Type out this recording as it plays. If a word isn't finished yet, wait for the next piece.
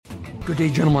Good day,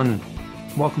 gentlemen.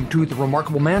 Welcome to the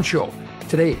Remarkable Man Show.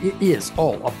 Today, it is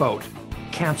all about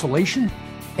cancellation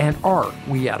and are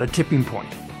we at a tipping point?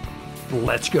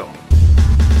 Let's go.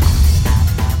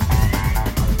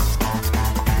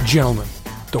 Gentlemen,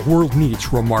 the world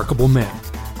needs remarkable men.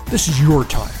 This is your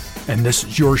time, and this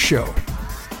is your show.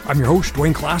 I'm your host,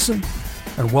 Dwayne Klassen,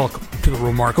 and welcome to the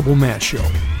Remarkable Man Show.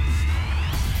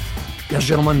 Yes,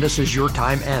 gentlemen, this is your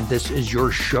time, and this is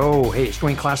your show. Hey, it's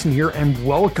Dwayne Klassen here, and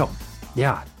welcome.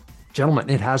 Yeah, gentlemen,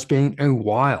 it has been a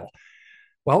while.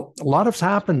 Well, a lot has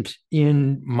happened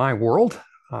in my world.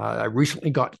 I recently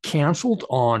got canceled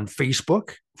on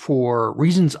Facebook for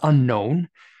reasons unknown.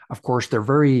 Of course, they're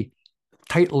very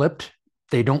tight-lipped.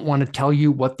 They don't want to tell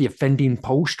you what the offending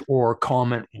post or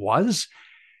comment was.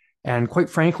 And quite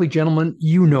frankly, gentlemen,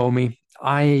 you know me.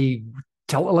 I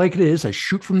tell it like it is. I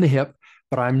shoot from the hip,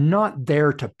 but I'm not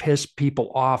there to piss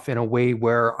people off in a way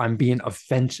where I'm being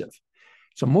offensive.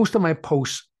 So most of my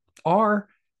posts are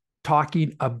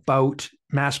talking about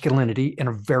masculinity in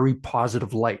a very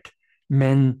positive light.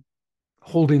 Men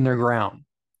holding their ground,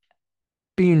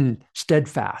 being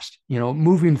steadfast,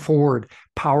 moving forward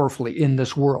powerfully in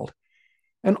this world,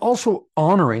 and also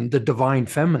honoring the divine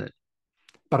feminine.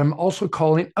 But I'm also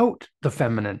calling out the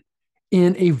feminine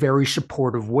in a very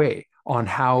supportive way on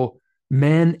how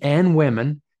men and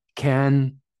women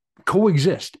can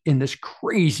coexist in this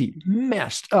crazy,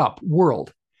 messed up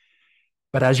world.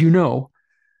 But as you know,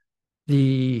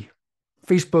 the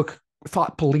Facebook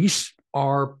thought police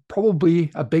are probably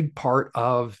a big part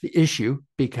of the issue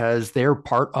because they're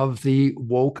part of the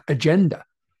woke agenda.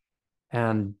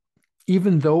 And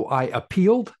even though I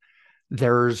appealed,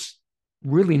 there's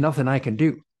really nothing I can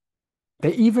do.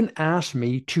 They even asked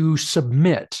me to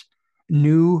submit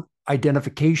new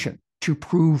identification to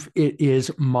prove it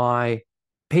is my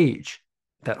page,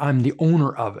 that I'm the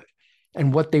owner of it.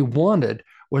 And what they wanted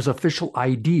was official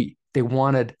ID. They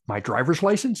wanted my driver's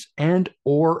license and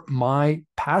or my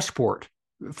passport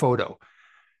photo.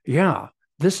 Yeah,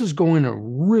 this is going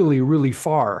really, really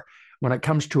far when it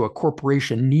comes to a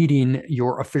corporation needing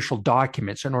your official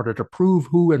documents in order to prove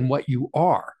who and what you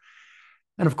are.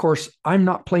 And of course, I'm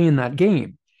not playing that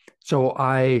game. So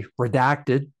I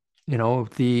redacted,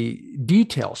 the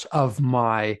details of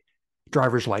my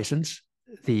driver's license,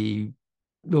 the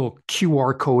little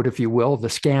QR code, if you will, the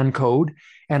scan code,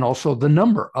 and also the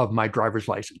number of my driver's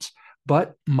license.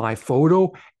 But my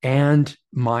photo and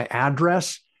my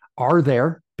address are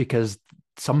there because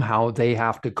somehow they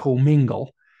have to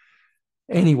commingle.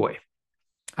 Anyway,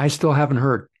 I still haven't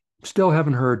heard.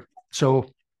 So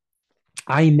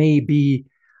I may be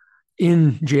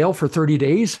in jail for 30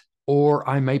 days, or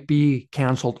I might be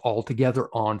canceled altogether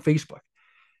on Facebook.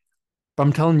 But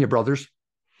I'm telling you, brothers,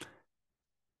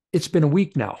 it's been a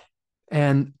week now,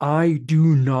 and I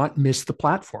do not miss the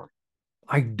platform.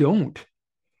 I don't.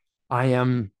 I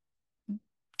am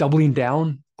doubling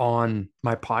down on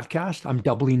my podcast. I'm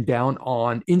doubling down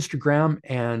on Instagram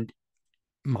and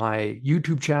my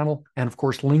YouTube channel, and of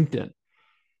course, LinkedIn.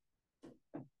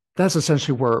 That's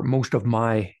essentially where most of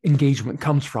my engagement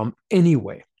comes from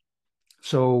anyway.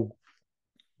 So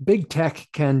big tech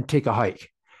can take a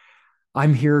hike.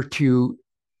 I'm here to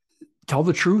tell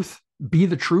the truth, be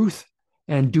the truth,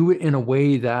 and do it in a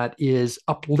way that is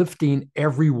uplifting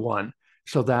everyone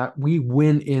so that we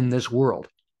win in this world.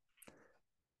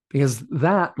 Because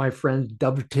that, my friend,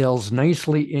 dovetails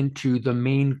nicely into the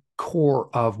main core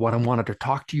of what I wanted to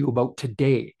talk to you about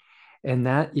today. And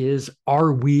that is,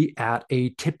 are we at a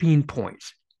tipping point?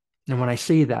 And when I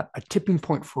say that, a tipping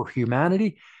point for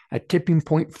humanity, a tipping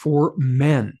point for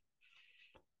men.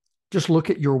 Just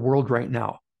look at your world right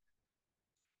now.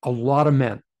 A lot of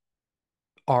men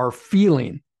are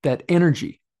feeling that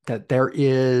energy, that there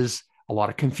is a lot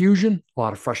of confusion, a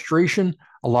lot of frustration,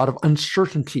 a lot of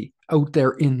uncertainty out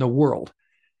there in the world.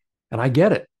 And I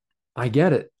get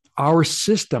it. Our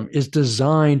system is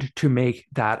designed to make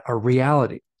that a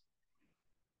reality.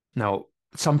 Now,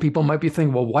 some people might be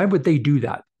thinking, well, why would they do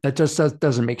that? That just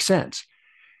doesn't make sense.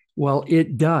 Well,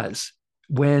 it does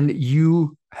when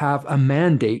you have a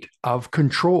mandate of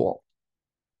control.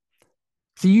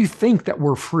 So you think that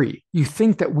we're free. You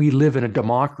think that we live in a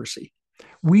democracy.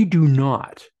 We do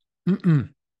not.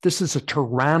 This is a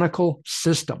tyrannical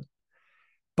system,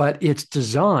 but it's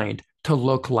designed to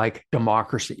look like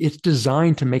democracy. It's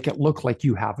designed to make it look like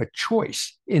you have a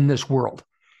choice in this world.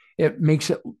 It makes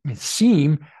it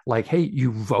seem like, hey,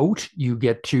 you vote, you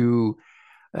get to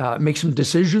make some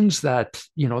decisions that,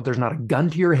 there's not a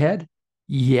gun to your head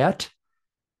yet.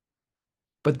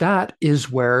 But that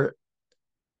is where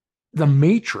The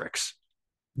Matrix,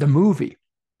 the movie,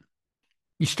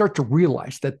 you start to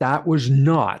realize that that was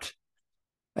not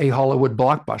a Hollywood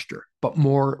blockbuster, but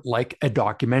more like a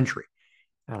documentary.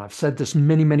 And I've said this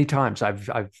many, many times.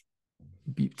 I've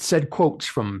said quotes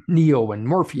from Neo and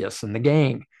Morpheus and the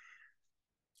gang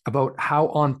about how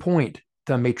on point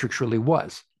the Matrix really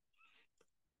was.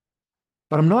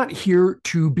 But I'm not here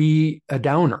to be a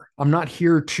downer. I'm not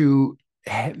here to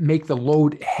make the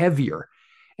load heavier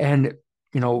and,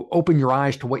 open your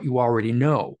eyes to what you already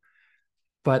know.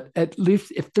 But at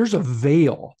least if there's a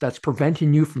veil that's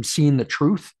preventing you from seeing the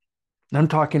truth, and I'm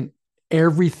talking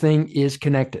everything is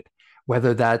connected,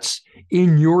 whether that's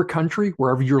in your country,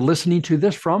 wherever you're listening to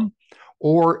this from,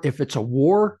 or if it's a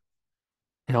war,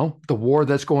 the war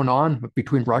that's going on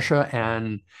between Russia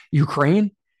and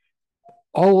Ukraine,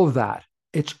 all of that,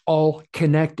 it's all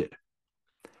connected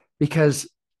because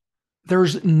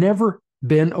there's never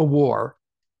been a war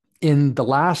in the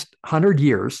last 100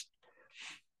 years,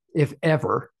 if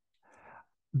ever,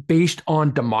 based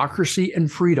on democracy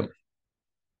and freedom.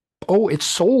 Oh, it's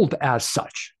sold as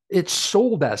such. It's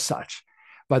sold as such.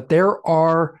 But there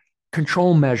are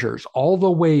control measures all the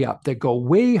way up that go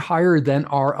way higher than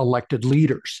our elected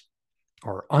leaders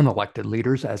or unelected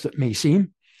leaders, as it may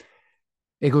seem.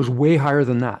 It goes way higher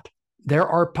than that. There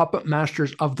are puppet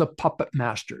masters of the puppet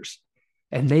masters,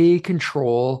 and they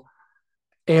control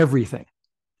everything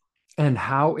and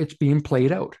how it's being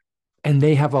played out. And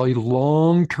they have a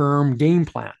long-term game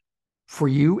plan for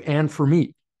you and for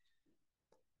me.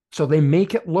 So they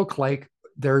make it look like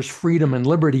there's freedom and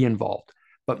liberty involved.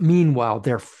 But meanwhile,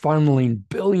 they're funneling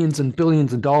billions and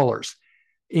billions of dollars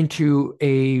into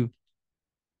a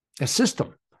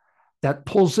system that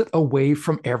pulls it away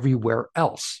from everywhere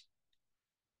else.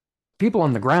 People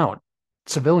on the ground,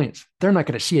 civilians, they're not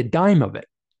going to see a dime of it.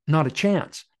 Not a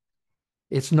chance.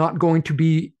 It's not going to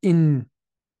be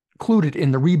included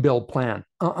in the rebuild plan.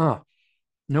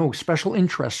 No, special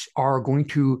interests are going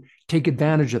to take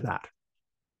advantage of that.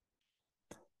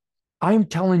 I'm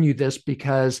telling you this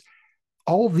because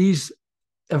all these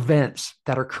events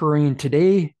that are occurring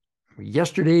today,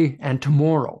 yesterday, and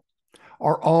tomorrow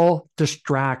are all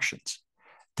distractions.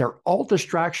 They're all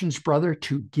distractions, brother,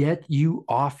 to get you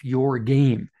off your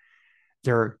game.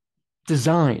 They're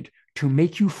designed to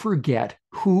make you forget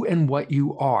who and what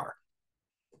you are.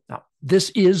 Now, this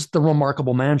is the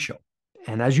Remarkable Man Show.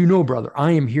 And as you know, brother,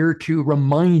 I am here to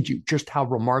remind you just how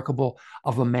remarkable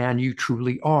of a man you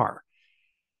truly are.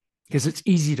 Because it's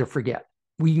easy to forget.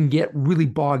 We can get really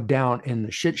bogged down in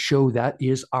the shit show that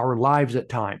is our lives at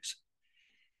times.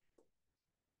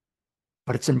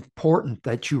 But it's important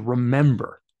that you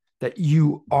remember that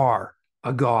you are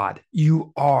a God.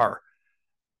 You are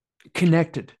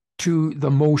connected to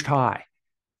the Most High.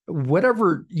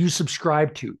 Whatever you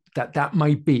subscribe to, that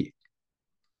might be.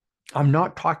 I'm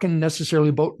not talking necessarily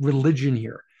about religion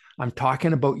here. I'm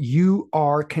talking about you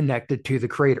are connected to the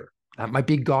Creator. That might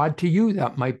be God to you.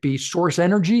 That might be source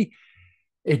energy.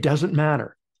 It doesn't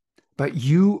matter. But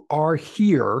you are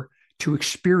here to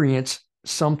experience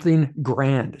something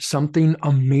grand, something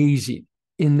amazing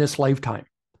in this lifetime.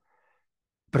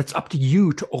 But it's up to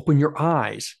you to open your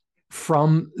eyes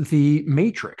from the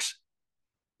Matrix,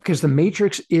 because the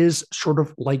Matrix is sort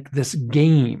of like this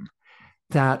game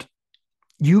that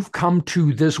you've come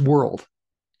to this world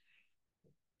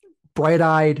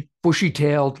bright-eyed,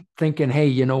 bushy-tailed, thinking, hey,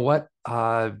 you know what? What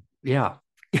are you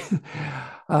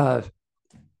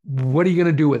going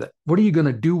to do with it? What are you going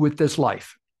to do with this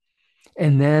life?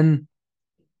 And then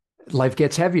life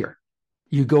gets heavier.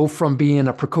 You go from being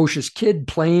a precocious kid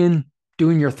playing,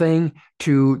 doing your thing,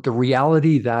 to the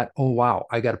reality that, oh, wow,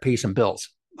 I got to pay some bills.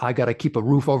 I got to keep a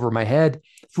roof over my head,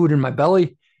 food in my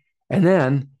belly. And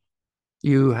then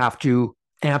you have to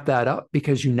amp that up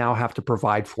because you now have to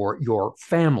provide for your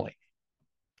family.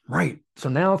 Right. So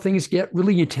now things get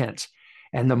really intense.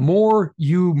 And the more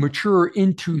you mature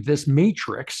into this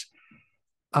matrix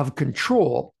of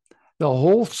control, the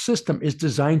whole system is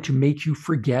designed to make you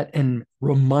forget and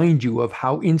remind you of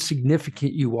how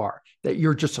insignificant you are, that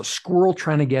you're just a squirrel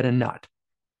trying to get a nut.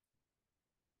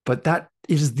 But that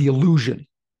is the illusion.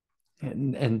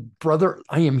 And brother,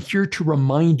 I am here to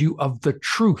remind you of the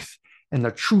truth. And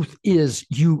the truth is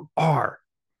you are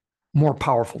more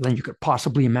powerful than you could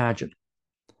possibly imagine.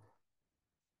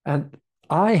 And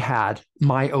I had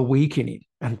my awakening,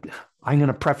 and I'm going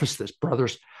to preface this,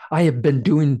 brothers. I have been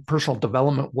doing personal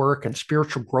development work and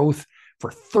spiritual growth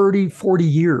for 30, 40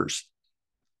 years.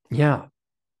 Yeah.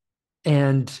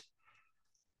 And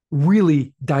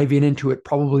really diving into it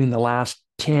probably in the last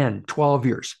 10, 12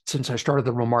 years since I started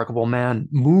the Remarkable Man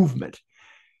movement.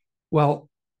 Well,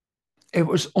 it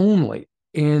was only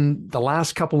in the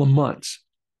last couple of months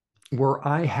where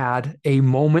I had a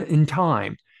moment in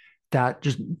time that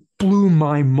just blew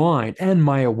my mind and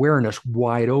my awareness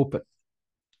wide open.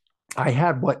 I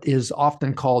had what is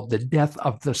often called the death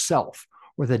of the self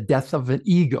or the death of an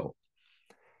ego.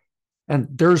 And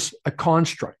there's a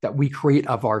construct that we create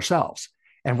of ourselves.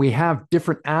 And we have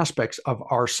different aspects of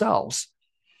ourselves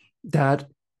that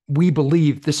we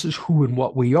believe this is who and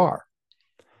what we are.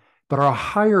 But our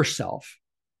higher self,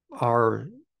 our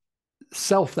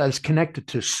self that is connected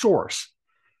to source,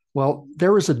 well,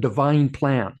 there is a divine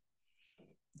plan.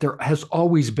 There has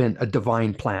always been a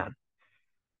divine plan.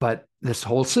 But this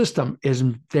whole system is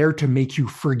there to make you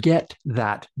forget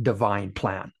that divine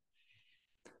plan.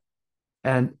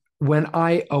 And when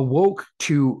I awoke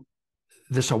to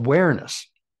this awareness,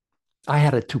 I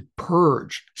had to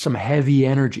purge some heavy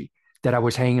energy that I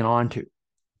was hanging on to,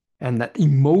 and that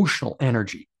emotional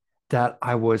energy that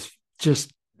I was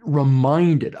just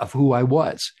reminded of who I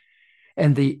was.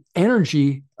 And the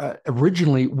energy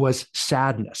originally was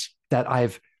sadness, that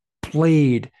I've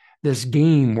played this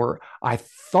game where I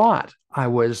thought I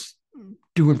was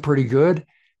doing pretty good,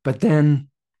 but then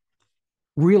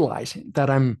realizing that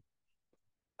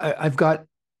I've got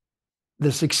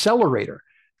this accelerator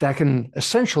that can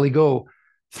essentially go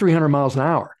 300 miles an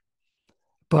hour,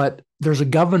 but there's a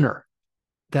governor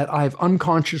that I've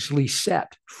unconsciously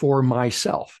set for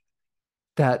myself,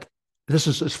 that this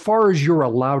is as far as you're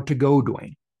allowed to go,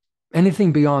 Dwayne.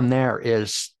 Anything beyond there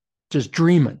is just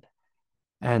dreaming.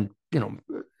 And,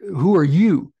 who are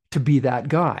you to be that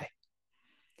guy?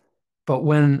 But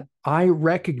when I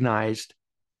recognized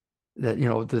that,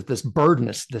 this burden,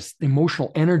 this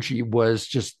emotional energy was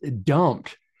just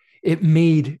dumped, it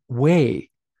made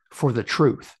way for the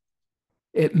truth.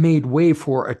 It made way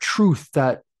for a truth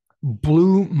that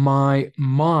blew my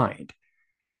mind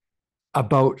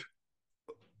about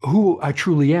who I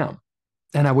truly am.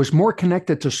 And I was more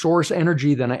connected to source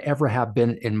energy than I ever have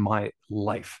been in my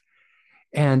life.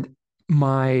 And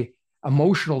my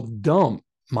emotional dump,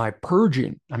 my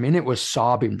purging, it was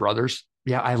sobbing, brothers.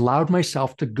 Yeah, I allowed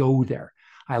myself to go there.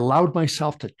 I allowed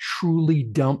myself to truly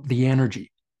dump the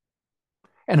energy.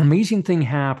 An amazing thing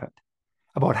happened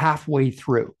about halfway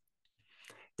through.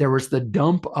 There was the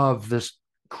dump of this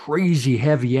crazy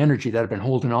heavy energy that I've been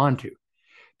holding on to.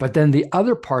 But then the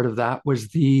other part of that was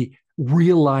the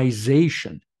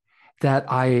realization that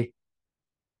I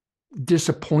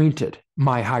disappointed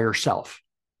my higher self.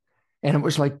 And it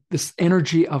was like this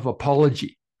energy of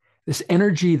apology, this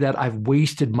energy that I've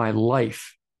wasted my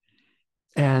life.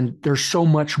 And there's so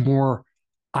much more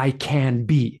I can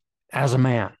be as a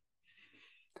man.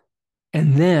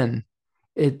 And then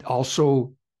it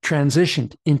also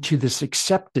transitioned into this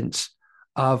acceptance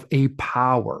of a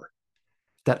power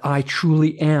that I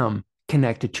truly am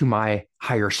connected to my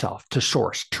higher self, to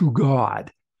source, to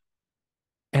God.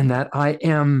 And that I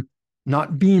am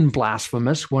not being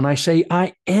blasphemous when I say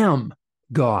I am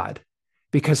God,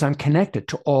 because I'm connected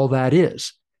to all that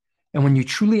is. And when you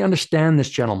truly understand this,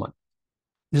 gentlemen,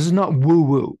 this is not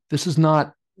woo-woo. This is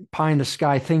not pie in the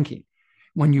sky thinking.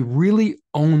 When you really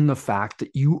own the fact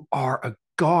that you are a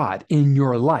God in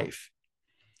your life,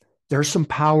 there's some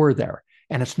power there.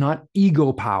 And it's not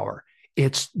ego power.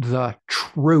 It's the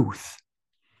truth.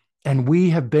 And we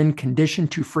have been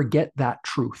conditioned to forget that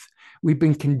truth. We've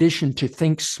been conditioned to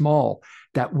think small,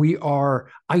 that we are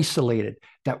isolated,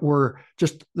 that we're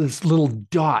just this little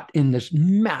dot in this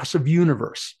massive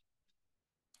universe.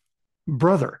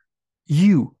 Brother,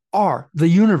 you are the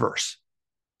universe.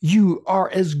 You are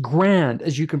as grand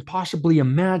as you can possibly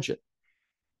imagine.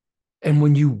 And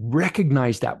when you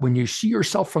recognize that, when you see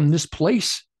yourself from this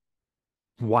place,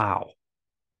 wow,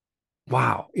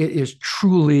 it is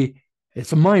truly,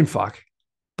 it's a mind fuck.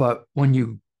 But when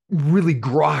you really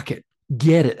grok it,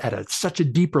 get it at such a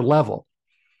deeper level,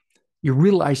 you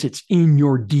realize it's in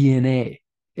your DNA.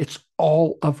 It's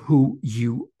all of who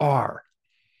you are.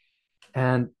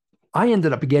 And I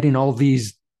ended up getting all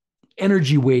these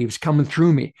energy waves coming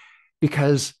through me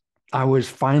because I was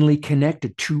finally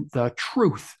connected to the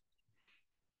truth.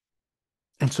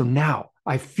 And so now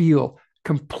I feel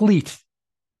complete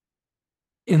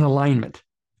in alignment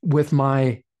with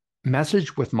my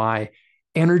message, with my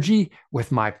energy,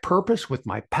 with my purpose, with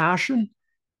my passion.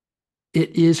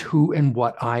 It is who and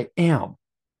what I am.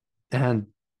 And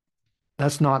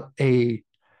that's not a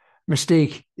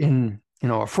mistake in,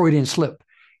 a Freudian slip.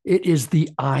 It is the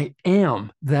I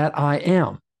am that I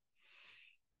am.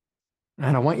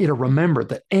 And I want you to remember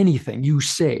that anything you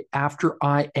say after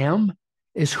I am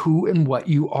is who and what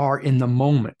you are in the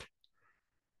moment.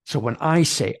 So when I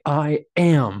say I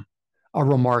am a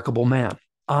remarkable man,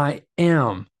 I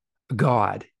am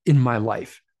God in my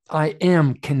life, I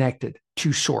am connected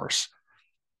to source.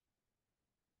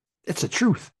 It's a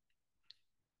truth.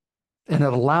 And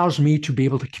it allows me to be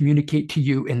able to communicate to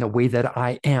you in the way that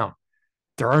I am.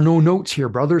 There are no notes here,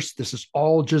 brothers. This is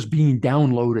all just being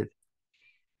downloaded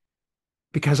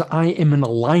because I am in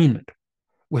alignment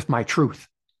with my truth.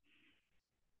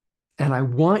 And I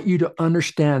want you to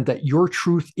understand that your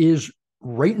truth is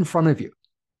right in front of you.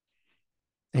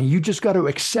 And you just got to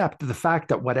accept the fact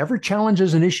that whatever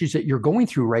challenges and issues that you're going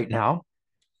through right now,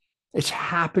 it's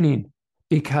happening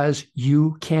because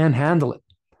you can handle it.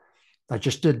 I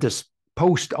just did this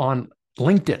post on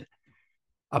LinkedIn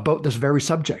about this very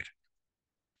subject,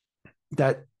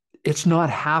 that it's not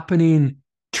happening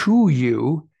to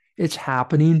you, it's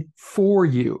happening for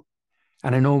you.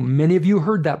 And I know many of you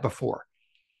heard that before,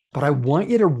 but I want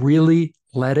you to really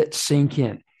let it sink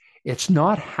in. It's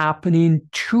not happening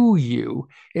to you,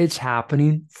 it's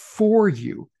happening for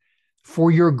you,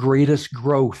 for your greatest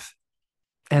growth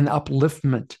and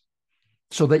upliftment,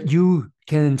 so that you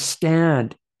can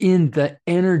stand in the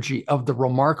energy of the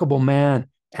remarkable man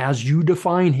as you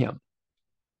define him,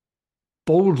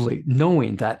 boldly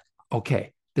knowing that,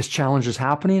 okay, this challenge is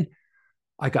happening.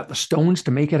 I got the stones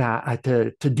to make it,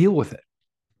 to deal with it.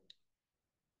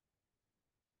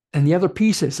 And the other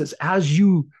piece is as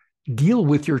you deal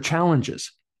with your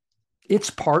challenges, it's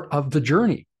part of the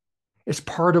journey. It's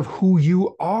part of who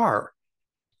you are.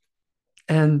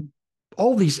 And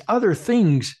all these other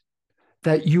things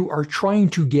that you are trying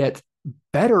to get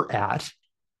better at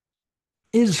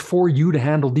is for you to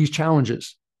handle these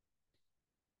challenges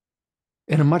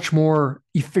in a much more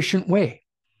efficient way.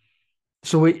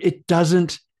 So it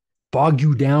doesn't bog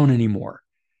you down anymore.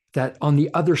 That on the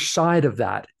other side of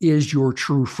that is your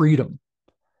true freedom.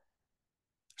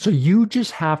 So you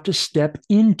just have to step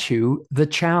into the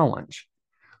challenge.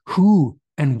 Who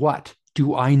and what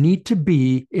do I need to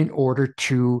be in order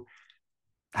to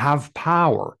have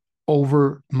power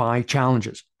over my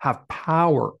challenges, have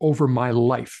power over my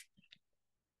life?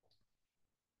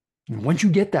 And once you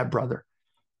get that, brother,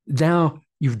 now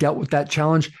you've dealt with that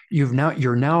challenge.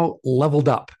 You're now leveled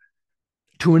up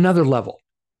to another level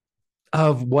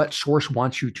of what Source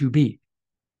wants you to be.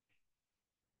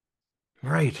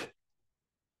 Right.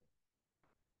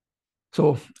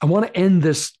 So I want to end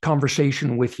this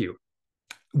conversation with you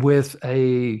with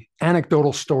a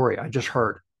anecdotal story I just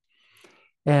heard.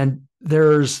 And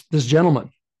there's this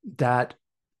gentleman that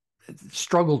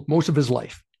struggled most of his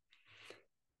life.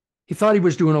 He thought he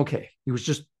was doing okay. He was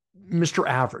just Mr.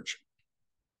 Average.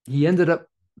 He ended up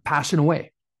passing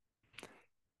away.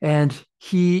 And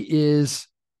he is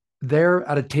there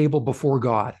at a table before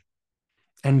God.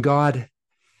 And God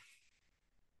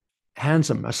hands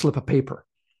him a slip of paper.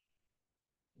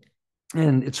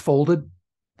 And it's folded,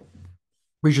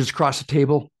 reaches across the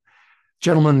table.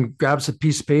 Gentleman grabs a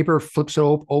piece of paper, flips it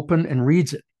open, and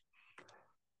reads it.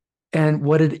 And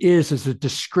what it is a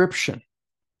description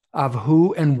of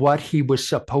who and what he was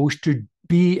supposed to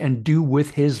be and do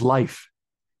with his life.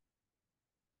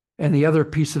 And the other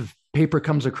piece of paper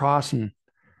comes across, and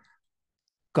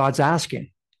God's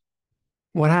asking,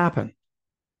 what happened?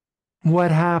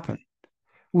 What happened?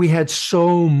 We had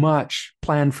so much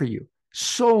planned for you,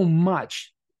 so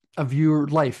much of your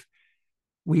life.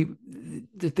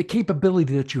 The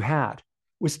capability that you had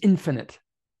was infinite.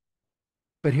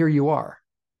 But here you are,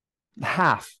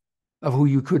 half of who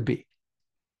you could be.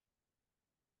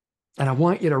 And I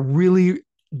want you to really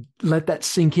let that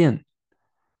sink in.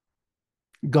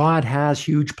 God has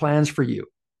huge plans for you,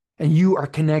 and you are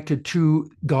connected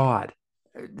to God.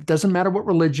 It doesn't matter what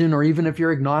religion, or even if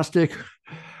you're agnostic,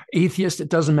 atheist, it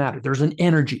doesn't matter. There's an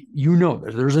energy. You know,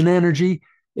 there's an energy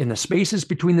in the spaces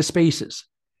between the spaces,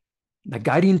 the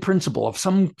guiding principle of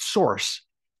some source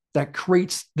that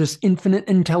creates this infinite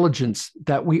intelligence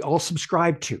that we all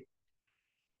subscribe to.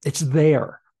 It's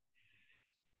there.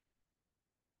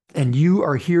 And you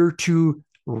are here to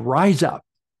rise up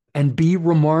and be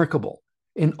remarkable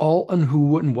in all and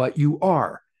who and what you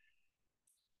are.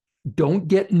 Don't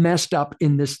get messed up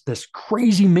in this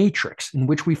crazy matrix in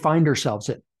which we find ourselves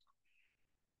in.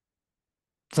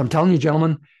 So I'm telling you,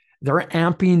 gentlemen, they're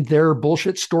amping their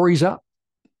bullshit stories up.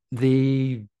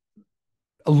 The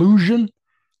illusion,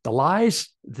 the lies,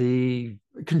 the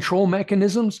control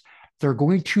mechanisms, they're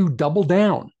going to double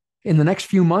down in the next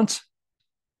few months,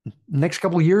 next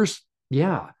couple of years.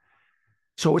 Yeah.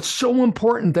 So it's so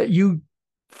important that you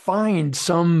find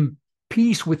some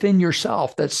peace within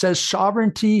yourself that says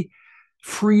sovereignty,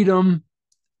 freedom,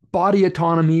 body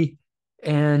autonomy,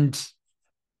 and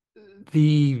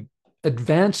the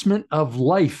advancement of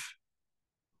life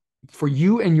for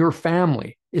you and your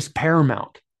family is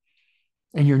paramount.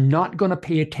 And you're not going to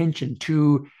pay attention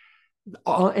to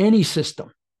any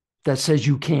system that says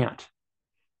you can't,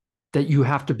 that you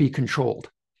have to be controlled.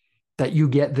 that you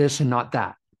get this and not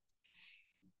that.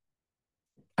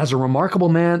 As a remarkable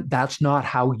man, that's not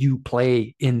how you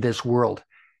play in this world.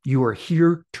 You are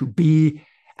here to be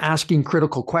asking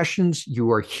critical questions.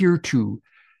 You are here to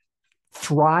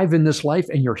thrive in this life,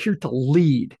 and you're here to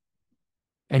lead.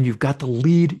 And you've got to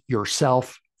lead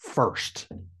yourself first.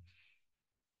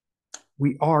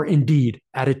 We are indeed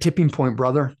at a tipping point,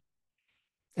 brother.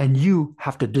 And you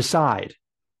have to decide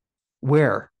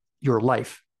where your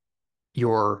life,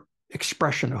 your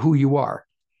expression of who you are,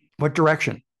 what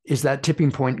direction is that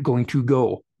tipping point going to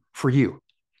go for you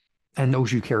and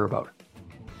those you care about.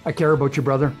 I care about you,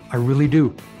 brother. I really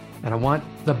do. And I want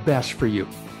the best for you.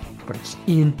 But it's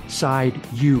inside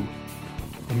you.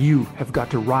 And you have got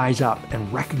to rise up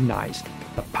and recognize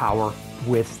the power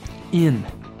within.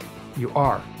 You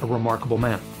are a remarkable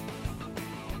man.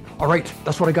 All right,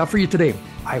 that's what I got for you today.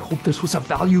 I hope this was of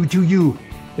value to you.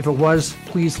 If it was,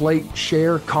 please like,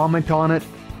 share, comment on it.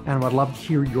 And I'd love to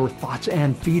hear your thoughts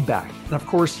and feedback. And of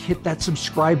course, hit that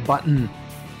subscribe button.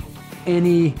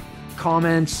 Any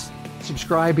comments,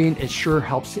 subscribing, it sure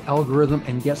helps the algorithm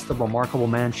and gets the Remarkable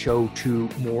Man Show to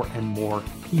more and more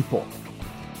people.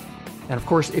 And of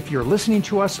course, if you're listening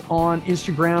to us on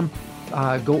Instagram,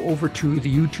 go over to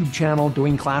the YouTube channel,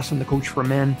 Dwayne Klassen, the Coach for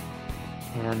Men,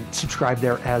 and subscribe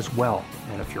there as well.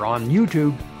 And if you're on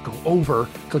YouTube, go over,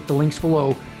 click the links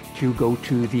below to go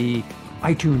to the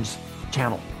iTunes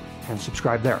channel and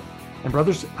subscribe there. And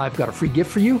brothers, I've got a free gift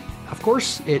for you. Of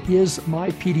course, it is my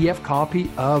PDF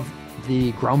copy of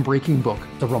the groundbreaking book,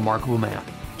 The Remarkable Man,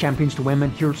 Champions to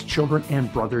Women, Heroes to Children,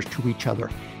 and Brothers to Each Other.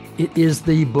 It is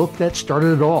the book that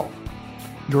started it all.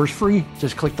 Yours free.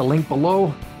 Just click the link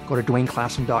below, go to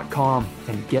DwayneKlassen.com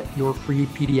and get your free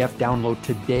PDF download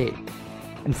today.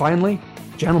 And finally,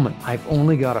 gentlemen, I've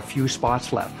only got a few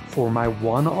spots left for my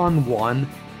one-on-one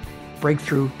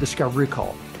breakthrough discovery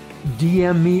call.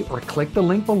 DM me or click the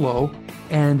link below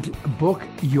and book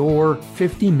your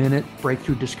 50-minute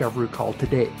breakthrough discovery call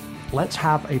today. Let's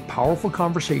have a powerful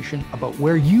conversation about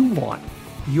where you want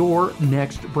your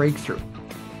next breakthrough.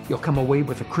 You'll come away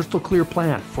with a crystal clear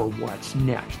plan for what's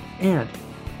next, and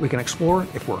we can explore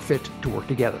if we're fit to work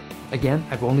together. Again,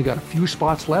 I've only got a few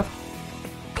spots left.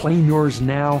 Claim yours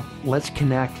now. Let's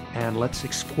connect and let's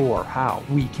explore how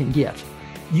we can get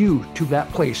you to that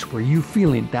place where you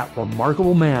feeling that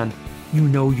remarkable man you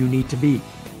know you need to be.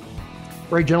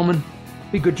 All right, gentlemen,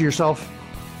 be good to yourself.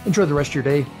 Enjoy the rest of your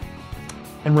day.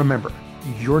 And remember,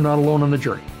 you're not alone on the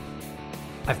journey.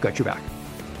 I've got you back.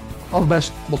 All the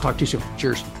best. We'll talk to you soon.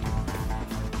 Cheers.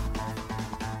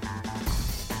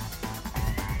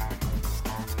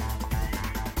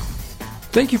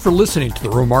 Thank you for listening to The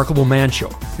Remarkable Man Show.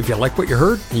 If you like what you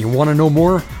heard and you want to know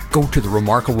more, go to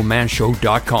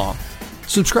theremarkablemanshow.com.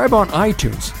 Subscribe on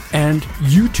iTunes and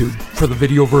YouTube for the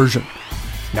video version.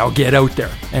 Now get out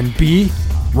there and be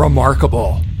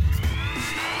remarkable.